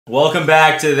Welcome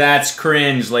back to That's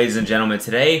Cringe, ladies and gentlemen.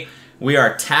 Today, we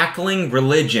are tackling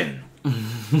religion.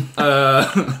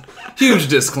 Huge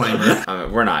disclaimer.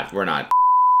 We're not.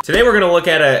 Today we're going to look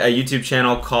at a YouTube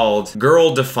channel called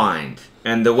Girl Defined.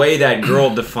 And the way that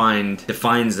Girl Defined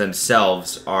defines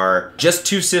themselves are just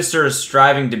two sisters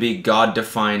striving to be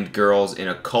God-defined girls in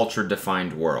a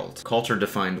culture-defined world.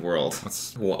 Culture-defined world.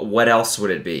 What else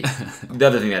would it be? The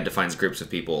other thing that defines groups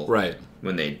of people. Right.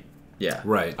 When they... Yeah.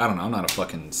 Right. I don't know. I'm not a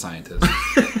fucking scientist.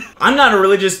 I'm not a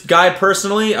religious guy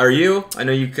personally. Are you? I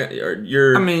know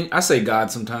you're... I mean, I say God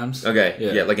sometimes. Okay.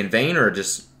 Yeah, like in vain or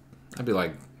just... I'd be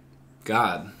like,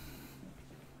 God.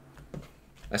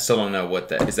 I still don't know what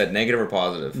that... Is that negative or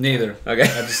positive? Neither. Okay.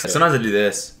 Sometimes I do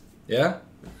this. Yeah?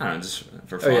 I don't know, just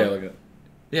for fun. Oh, yeah, look at it.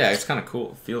 Yeah, it's kind of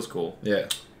cool. It feels cool. Yeah.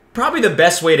 Probably the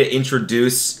best way to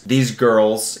introduce these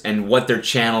girls and what their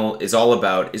channel is all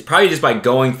about is probably just by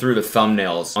going through the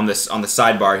thumbnails on the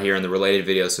sidebar here and the related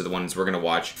videos to the ones we're gonna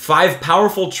watch. 5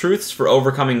 powerful truths for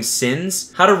overcoming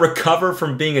sins. How to recover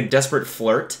from being a desperate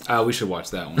flirt. We should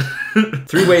watch that one.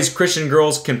 3 ways Christian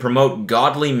girls can promote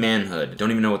godly manhood.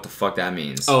 Don't even know what the fuck that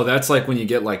means. Oh, that's like when you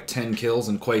get like 10 kills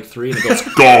in Quake 3 and it goes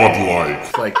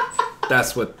godlike. Like,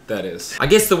 that's what that is. I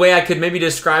guess the way I could maybe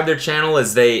describe their channel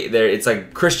is it's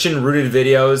like Christian-rooted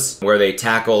videos where they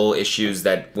tackle issues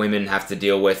that women have to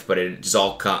deal with, but it just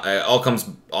all comes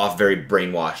off very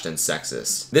brainwashed and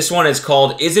sexist. This one is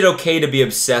called, Is It Okay to Be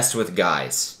Obsessed with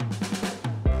Guys?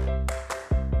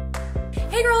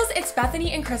 Hey girls, it's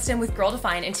Bethany and Kristen with Girl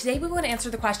Defined, and today we want to answer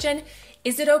the question,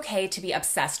 is it okay to be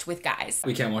obsessed with guys?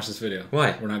 We can't watch this video.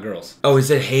 Why? We're not girls. Oh, is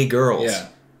it Hey Girls? Yeah.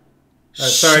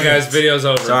 Sorry guys, video's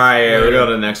over. Sorry, we'll go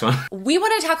to the next one. We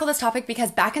want to tackle this topic because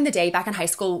back in the day, back in high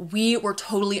school, we were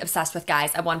totally obsessed with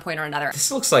guys at one point or another. This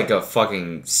looks like a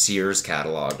fucking Sears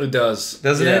catalog. It does.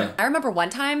 Doesn't it? I remember one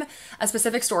time, a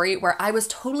specific story where I was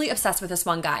totally obsessed with this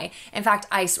one guy. In fact,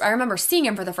 I remember seeing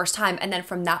him for the first time, and then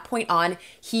from that point on,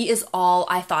 he is all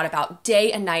I thought about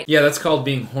day and night. Yeah, that's called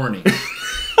being horny.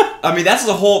 I mean, that's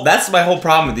my whole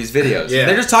problem with these videos. Yeah.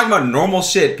 They're just talking about normal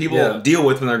shit people deal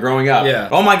with when they're growing up. Yeah.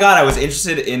 Oh my god, I was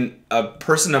interested in a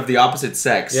person of the opposite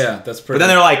sex. Yeah, that's pretty... But then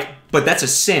they're like, but that's a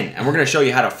sin, and we're gonna show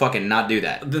you how to fucking not do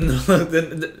that.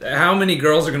 Then how many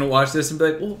girls are gonna watch this and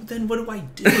be like, well, then what do I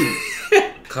do?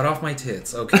 Cut off my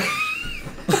tits. Okay.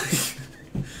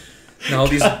 No,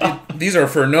 these are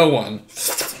for no one.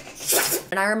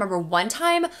 And I remember one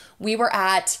time we were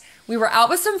out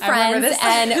with some friends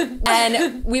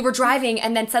and we were driving,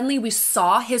 and then suddenly we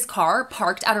saw his car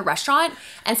parked at a restaurant,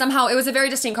 and somehow it was a very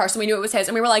distinct car, so we knew it was his,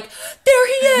 and we were like, there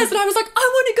he is, and I was like, I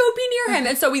want to go be near him.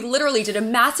 And so we literally did a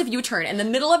massive U-turn in the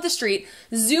middle of the street,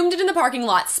 zoomed it in the parking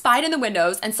lot, spied in the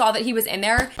windows, and saw that he was in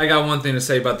there. I got one thing to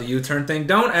say about the U-turn thing.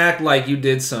 Don't act like you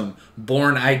did some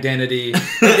Born Identity.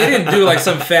 They didn't do like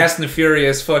some Fast and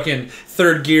Furious fucking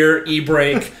third gear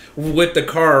e-brake with the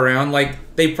car around. Like,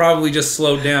 they probably just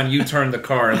slowed down, U-turned the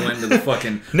car, and went into the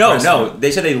fucking No,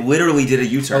 they said they literally did a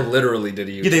U-turn. Oh, literally did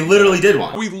a U-turn. Yeah, they literally did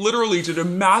one. We literally did a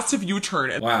massive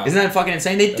U-turn. Wow. Isn't that fucking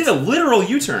insane? They did a literal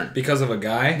U-turn. Because of a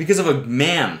guy? Because of a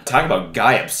man. Talk about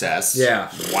guy obsessed. Yeah.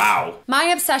 Wow. My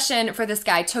obsession for this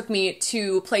guy took me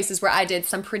to places where I did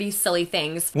some pretty silly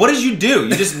things. What did you do?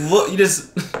 You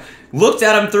just looked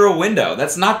at him through a window.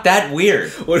 That's not that weird.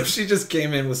 What if she just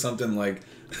came in with something like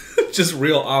just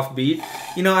real offbeat?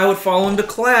 You know, I would follow him to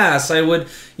class. I would,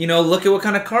 look at what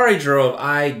kind of car he drove.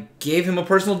 I gave him a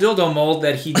personal dildo mold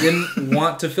that he didn't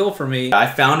want to fill for me. I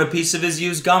found a piece of his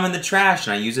used gum in the trash,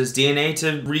 and I used his DNA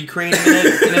to recreate him in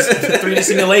a 3D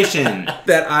simulation.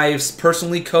 That I've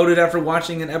personally coded after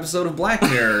watching an episode of Black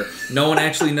Mirror. No one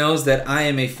actually knows that I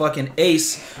am a fucking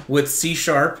ace with C#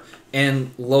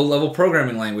 and low-level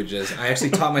programming languages. I actually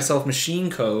taught myself machine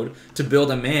code to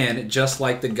build a man just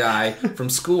like the guy from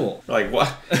school. Like,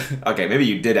 what? Okay, maybe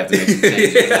you did have to make some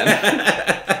changes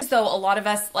then. So a lot of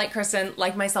us, like Kristen,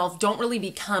 like myself, don't really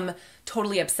become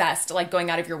totally obsessed, like going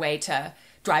out of your way to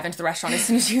drive into the restaurant as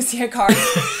soon as you see a car.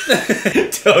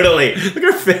 Totally. Look at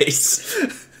her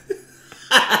face.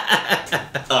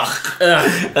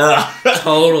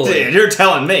 Totally. Dude, you're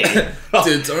telling me.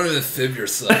 Dude, don't even fib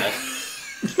yourself.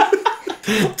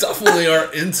 Definitely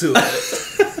are into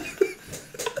it.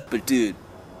 But dude,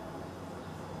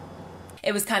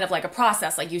 It was kind of like a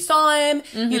process. Like, you saw him,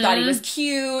 you thought he was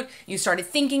cute, you started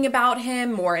thinking about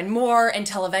him more and more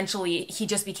until eventually he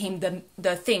just became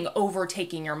the thing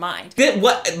overtaking your mind.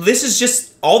 This is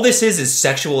just, all this is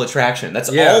sexual attraction. That's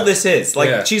all this is.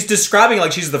 Like, she's describing it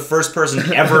like she's the first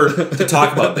person ever to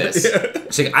talk about this.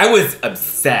 She's like, I was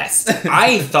obsessed.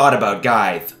 I thought about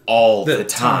guys all the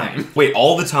time. Wait,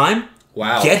 all the time?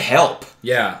 Wow. Get help.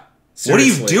 Yeah.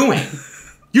 Seriously. What are you doing?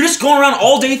 You're just going around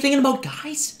all day thinking about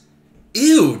guys?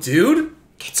 Ew, dude.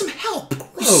 Get some help.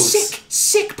 Gross.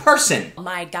 Sick person.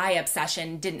 My guy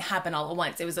obsession didn't happen all at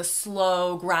once. It was a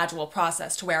slow, gradual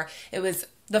process to where it was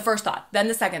the first thought, then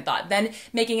the second thought, then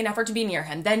making an effort to be near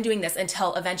him, then doing this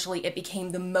until eventually it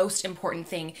became the most important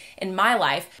thing in my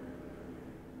life.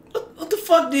 What the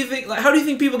fuck do you think? Like, how do you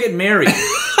think people get married?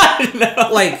 I don't know.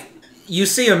 Like, you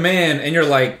see a man and you're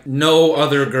like, no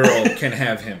other girl can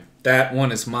have him. That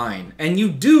one is mine. And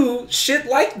you do shit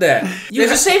like that.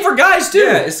 It's the same for guys, too.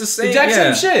 Yeah, it's the same. Exact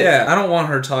same shit. Yeah, I don't want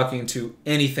her talking to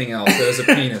anything else that has a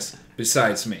penis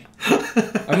besides me.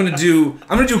 I'm gonna do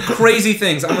crazy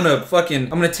things. I'm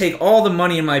gonna take all the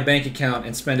money in my bank account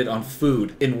and spend it on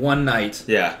food in one night.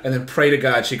 Yeah. And then pray to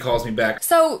God she calls me back.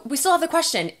 So we still have the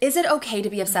question, is it okay to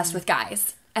be obsessed with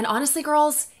guys? And honestly,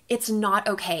 girls, it's not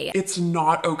okay. It's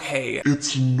not okay.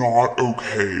 It's not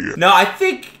okay. No, I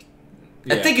think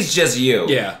it's just you.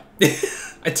 Yeah.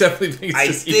 I definitely think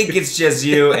it's it's just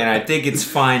you, and I think it's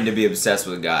fine to be obsessed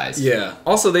with guys. Yeah.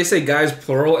 Also, they say guys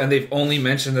plural, and they've only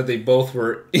mentioned that they both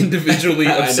were individually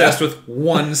obsessed with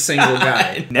one single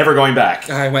guy. Never going back.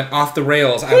 I went off the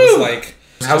rails. I was like...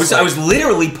 I was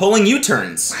literally pulling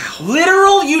U-turns. Wow.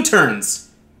 Literal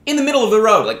U-turns. In the middle of the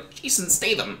road. Like, Jason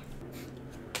Statham.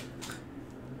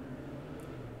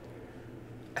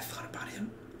 I thought about him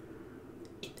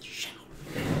in the shower.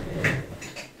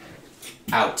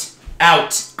 Out.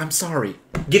 Out. I'm sorry.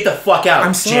 Get the fuck out.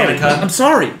 I'm sorry. Janica. I'm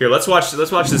sorry. Here, let's watch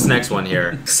this next one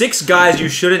here. 6 guys you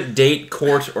shouldn't date,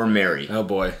 court, or marry. Oh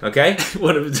boy. Okay?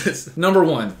 What is this? Number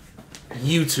 1.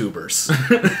 YouTubers.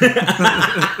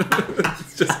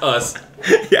 It's just us.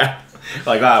 Yeah.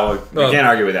 Like, wow, well, we can't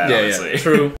argue with that, honestly. Yeah,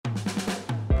 true.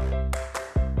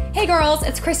 Hey girls,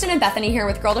 it's Kristen and Bethany here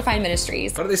with Girl Defined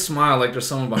Ministries. Why do they smile like there's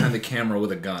someone behind the camera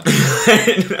with a gun?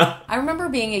 I remember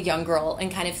being a young girl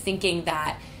and kind of thinking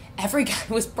that every guy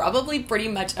was probably pretty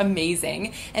much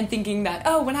amazing and thinking that,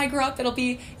 oh, when I grow up, it'll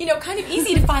be, kind of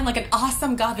easy to find like an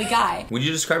awesome, godly guy. Would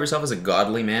you describe yourself as a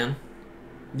godly man?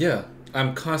 Yeah.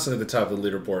 I'm constantly at the top of the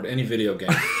leaderboard. Any video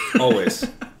game. Always.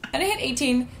 And I hit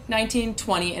 18, 19,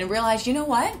 20 and realized, you know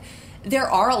what? There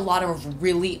are a lot of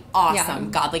really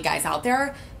awesome, godly guys out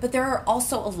there, but there are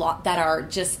also a lot that are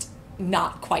just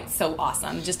not quite so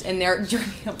awesome, just in their journey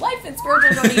of life and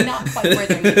spiritual journey, not quite where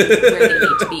they need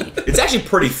to be. It's actually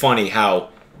pretty funny how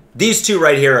these two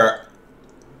right here are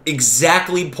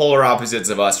exactly polar opposites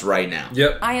of us right now.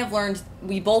 Yep. I have learned,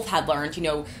 we both had learned,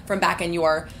 from back in the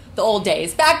old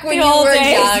days, back when you were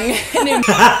young.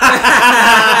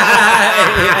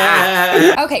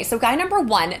 Okay, so guy number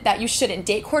 1 that you shouldn't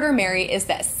date, court, or marry is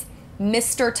this.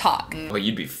 Mr. Talk. Well,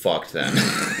 you'd be fucked then.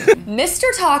 Mr.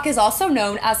 Talk is also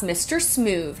known as Mr.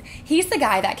 Smooth. He's the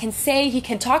guy that can say he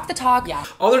can talk the talk. Yeah.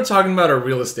 All they're talking about are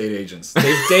real estate agents.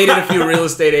 They've dated a few real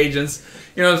estate agents.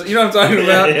 You know what I'm talking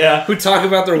about? Yeah. Who talk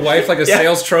about their wife like a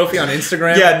sales trophy on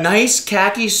Instagram. Yeah, nice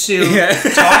khaki suit, talk the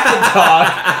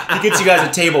talk. He gets you guys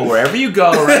a table wherever you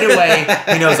go right away.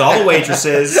 He knows all the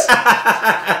waitresses.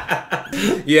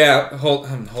 Yeah, hold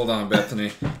on,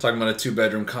 Bethany. Talking about a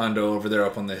 2-bedroom condo over there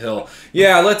up on the hill.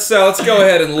 Yeah, let's go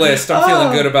ahead and list. I'm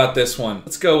feeling good about this one.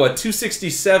 Let's go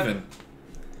 267.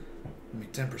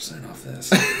 Make 10% off this.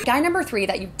 Guy number 3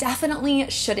 that you definitely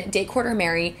shouldn't date, court, or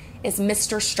marry is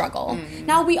Mr. Struggle.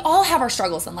 Now, we all have our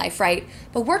struggles in life, right?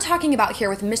 But we're talking about here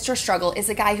with Mr. Struggle is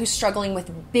a guy who's struggling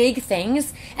with big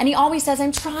things, and he always says,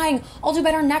 I'm trying, I'll do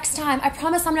better next time, I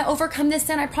promise I'm gonna overcome this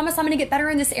sin, I promise I'm gonna get better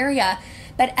in this area.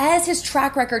 But as his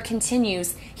track record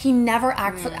continues, he never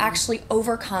actually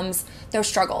overcomes those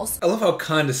struggles. I love how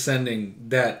condescending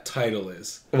that title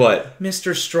is. What?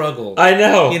 Mr. Struggle. I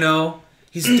know.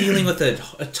 He's dealing with a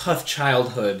tough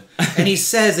childhood, and he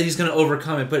says that he's going to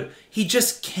overcome it, but he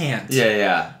just can't.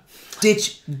 Yeah.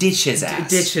 Ditch his ass.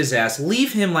 Ditch his ass.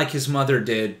 Leave him like his mother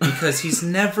did, because he's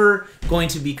never going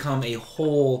to become a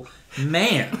whole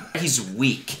man. He's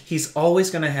weak. He's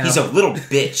always going to have... He's a little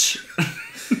bitch.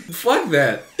 Fuck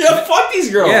that. Yeah, fuck these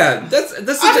girls. Yeah, that's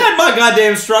I've had my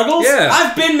goddamn struggles. Yeah.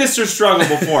 I've been Mr. Struggle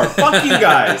before. Fuck you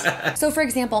guys. So, for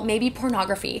example, maybe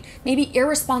pornography, maybe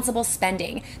irresponsible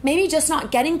spending, maybe just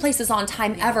not getting places on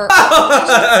time ever.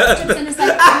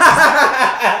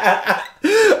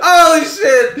 Holy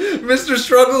shit! Mr.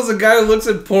 Struggle is a guy who looks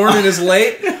at porn and is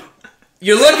late.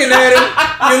 You're looking at him.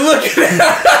 You're looking at him.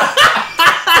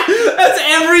 That's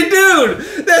every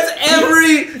dude. That's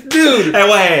every dude. Hey,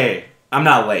 wait. I'm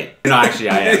not late. No, actually,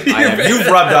 I am. You've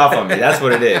rubbed off on me. That's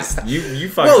what it is. You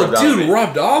fucking rubbed off on me.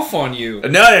 Rubbed off on you.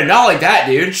 No, not like that,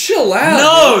 dude. Chill out.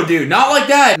 No, dude, not like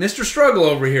that. Mr. Struggle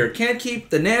over here can't keep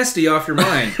the nasty off your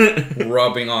mind.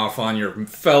 Rubbing off on your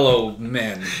fellow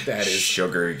men. That is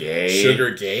sugar gay.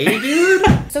 Sugar gay,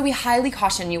 dude? So we highly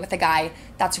caution you with a guy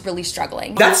that's really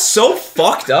struggling. That's so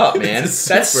fucked up, man.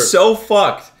 That's so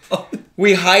fucked.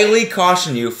 We highly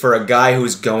caution you for a guy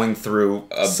who's going through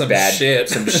some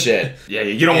shit. Yeah,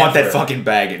 you don't want that fucking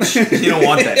baggage. You don't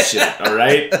want that shit,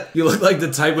 alright? You look like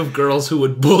the type of girls who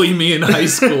would bully me in high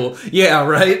school. Yeah,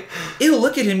 right? Ew,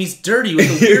 look at him, he's dirty with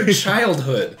a weird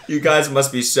childhood. You guys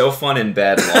must be so fun in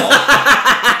bed, lol.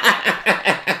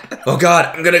 Oh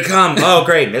God, I'm gonna come. Oh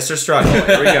great, Mr. Struggle.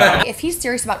 Here we go. If he's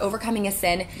serious about overcoming a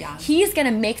sin, he's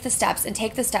gonna make the steps and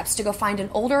take the steps to go find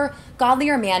an older,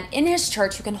 godlier man in his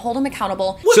church who can hold him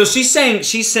accountable. So she's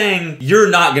saying you're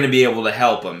not gonna be able to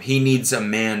help him. He needs a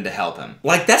man to help him.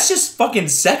 Like, that's just fucking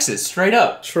sexist, straight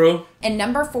up. True. And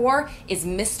number 4 is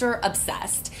Mr.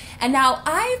 Obsessed. And now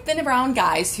I've been around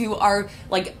guys who are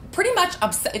like pretty much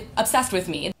obsessed with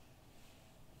me.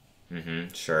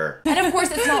 Sure. And of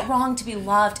course, it's not wrong to be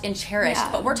loved and cherished,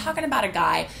 but we're talking about a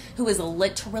guy who is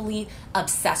literally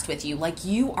obsessed with you. Like,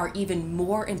 you are even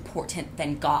more important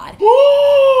than God.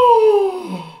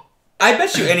 I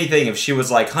bet you anything if she was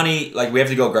like, honey, like, we have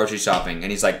to go grocery shopping.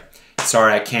 And he's like,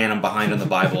 sorry, I can't. I'm behind on the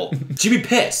Bible. She'd be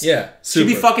pissed. Yeah. Super.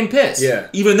 She'd be fucking pissed. Yeah.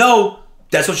 Even though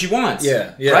that's what she wants.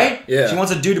 Yeah. Right? Yeah. She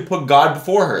wants a dude to put God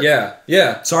before her.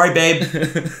 Yeah. Sorry, babe.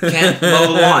 Can't mow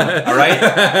the lawn. All right?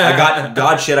 I got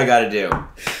God shit I gotta do.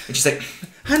 And she's like,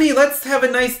 honey, let's have a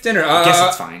nice dinner. I guess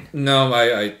it's fine. No,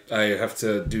 I have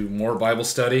to do more Bible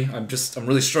study. I'm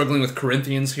really struggling with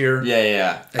Corinthians here.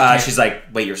 Yeah. She's like,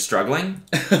 wait, you're struggling?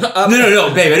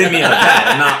 No, babe, I didn't mean it like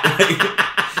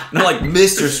that. I'm not like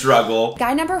Mr. Struggle.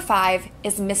 Guy number 5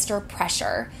 is Mr.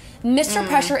 Pressure. Mr.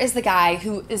 Pressure is the guy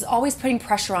who is always putting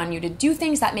pressure on you to do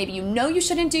things that maybe you know you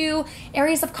shouldn't do,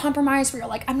 areas of compromise where you're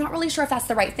like, I'm not really sure if that's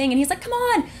the right thing. And he's like, come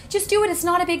on, just do it. It's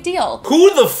not a big deal.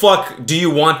 Who the fuck do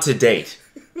you want to date?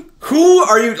 Who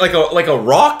are you, like a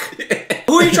rock?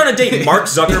 Who are you trying to date, Mark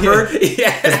Zuckerberg?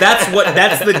 Yeah.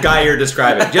 That's the guy you're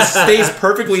describing. Just stays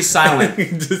perfectly silent.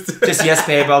 Just yes,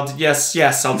 babe,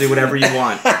 yes, I'll do whatever you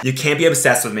want. You can't be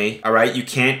obsessed with me, all right? You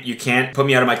can't put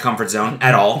me out of my comfort zone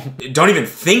at all. Don't even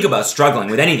think about struggling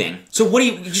with anything. So what do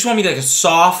you just want me to like a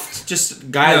soft, just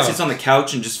guy that sits on the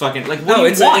couch and just fucking, like, what do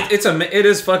you want? It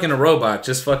is fucking a robot,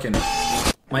 just fucking...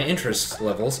 My interest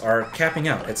levels are capping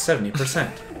out at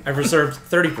 70%. I've reserved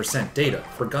 30% data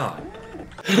for God.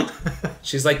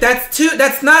 She's like,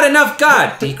 that's not enough,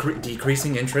 God!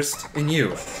 Decreasing interest in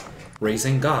you.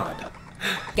 Raising God.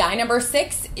 Guy number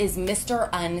 6 is Mr.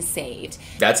 Unsaved.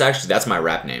 That's my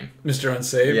rap name. Mr.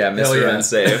 Unsaved? Yeah, Mr.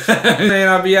 Unsaved. Man,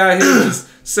 I'll be out here just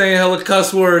saying hella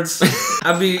cuss words.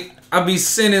 I'll be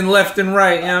sinning left and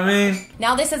right, you know what I mean?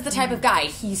 Now this is the type of guy.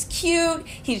 He's cute,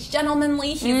 he's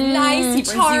gentlemanly, he's nice,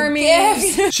 he's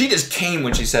charming. She just came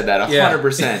when she said that,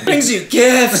 100%. Yeah. Brings you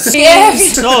gifts.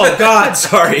 Gifts. Oh, God,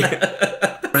 sorry.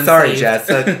 Sorry, Jess.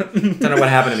 I don't know what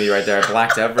happened to me right there. I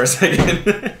blacked out for a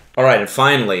second. All right, and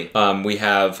finally, we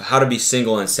have how to be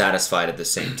single and satisfied at the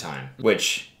same time,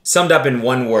 which, summed up in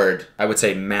one word, I would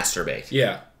say masturbate.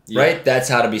 Yeah. Right? That's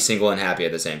how to be single and happy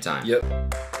at the same time. Yep.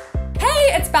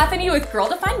 Hey, it's Bethany with Girl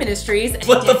Defined Ministries.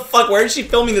 What the fuck? Where is she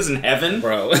filming this in heaven?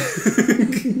 Bro.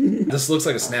 This looks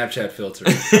like a Snapchat filter.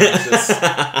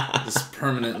 Just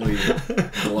permanently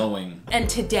glowing. And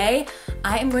today,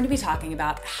 I am going to be talking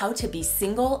about how to be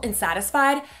single and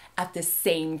satisfied at the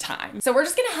same time. So we're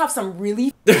just gonna have some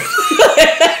really...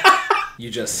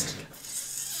 You just...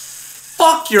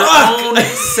 Fuck your own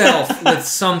self with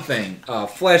something.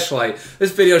 Fleshlight.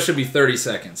 This video should be 30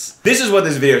 seconds. This is what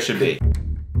this video should be.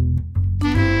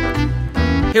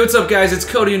 Hey, what's up, guys? It's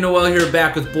Cody and Noel here,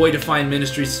 back with Boy Defined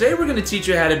Ministries. Today we're going to teach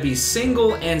you how to be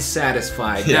single and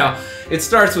satisfied. Yeah. Now, it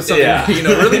starts with something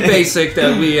really basic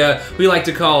that we like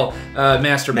to call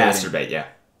masturbating. Masturbate, yeah.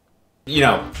 You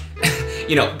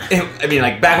know, I mean,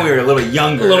 like back when we were a little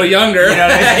younger. A little younger. You know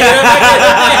what I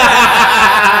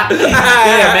mean?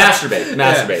 Yeah, masturbate.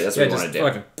 That's what we want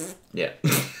to do. Yeah.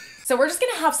 So we're just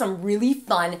gonna have some really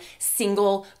fun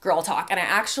single girl talk. And I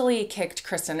actually kicked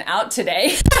Kristen out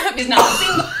today. He's not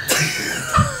single.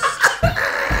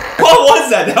 What was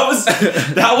that?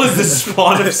 That was the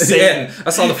spawn of Satan. Yeah, I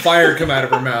saw the fire come out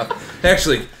of her mouth. I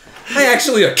actually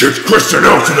Kick Kristen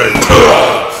out today.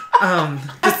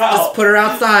 just put her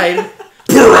outside.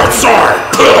 Put her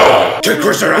outside. Kick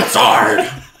Kristen outside.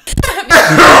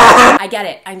 I get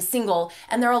it, I'm single,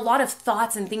 and there are a lot of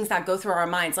thoughts and things that go through our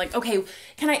minds. Like, okay,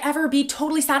 can I ever be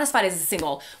totally satisfied as a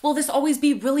single? Will this always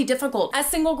be really difficult? As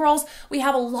single girls, we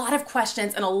have a lot of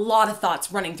questions and a lot of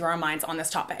thoughts running through our minds on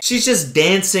this topic. She's just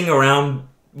dancing around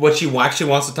what she actually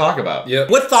wants to talk about.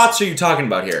 Yep. What thoughts are you talking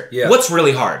about here? Yeah. What's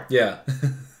really hard? Yeah.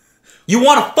 You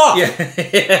want to fuck.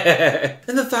 Yeah.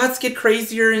 And the thoughts get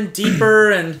crazier and deeper,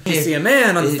 and you see a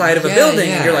man on the side of a building,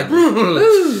 and you're like,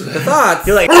 ooh, the thoughts.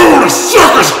 You're like, I want to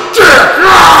suck his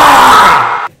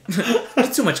dick!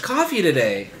 There's too much coffee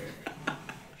today.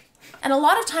 And a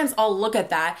lot of times I'll look at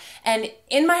that, and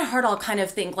in my heart I'll kind of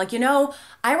think, like, you know,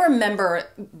 I remember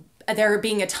there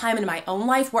being a time in my own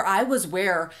life where I was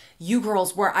where you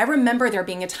girls were. I remember there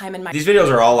being a time in my... These videos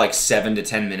are all like 7 to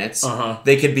 10 minutes.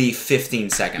 They could be 15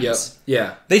 seconds. Yep.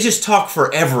 Yeah. They just talk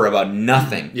forever about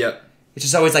nothing. Yep. It's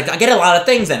just always like, I get a lot of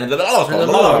things then. Well, I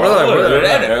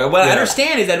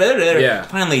understand is that... Yeah.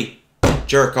 Finally,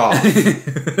 jerk off.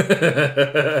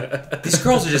 These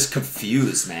girls are just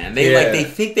confused, man. They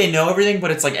think they know everything,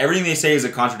 but it's like everything they say is a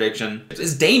contradiction.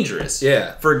 It's dangerous.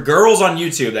 Yeah. For girls on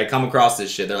YouTube that come across this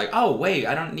shit, they're like, oh wait,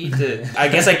 I don't need to. I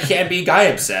guess I can't be guy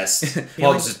obsessed.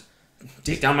 Well, just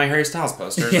take down my Harry Styles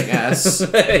posters, I guess.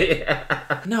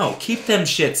 No, keep them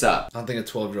shits up. I don't think a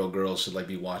 12-year-old girl should like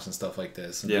be watching stuff like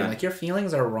this and Yeah. being like, your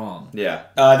feelings are wrong. Yeah.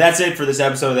 That's it for this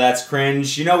episode of That's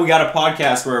Cringe. You know, we got a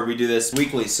podcast where we do this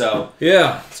weekly, so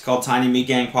Yeah. it's called Tiny Meat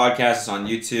Gang Podcast. It's on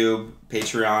YouTube,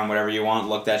 Patreon, whatever you want.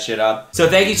 Look that shit up. So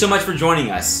thank you so much for joining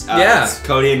us. Yeah. It's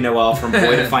Cody and Noel from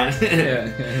Boy Define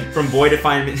from Boy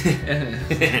Define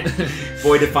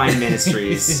Boy Define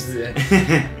Ministries.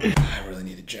 I really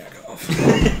need to jack off.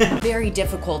 Very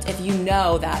difficult if you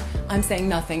know that I'm saying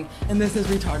nothing and this is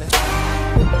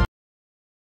retarded.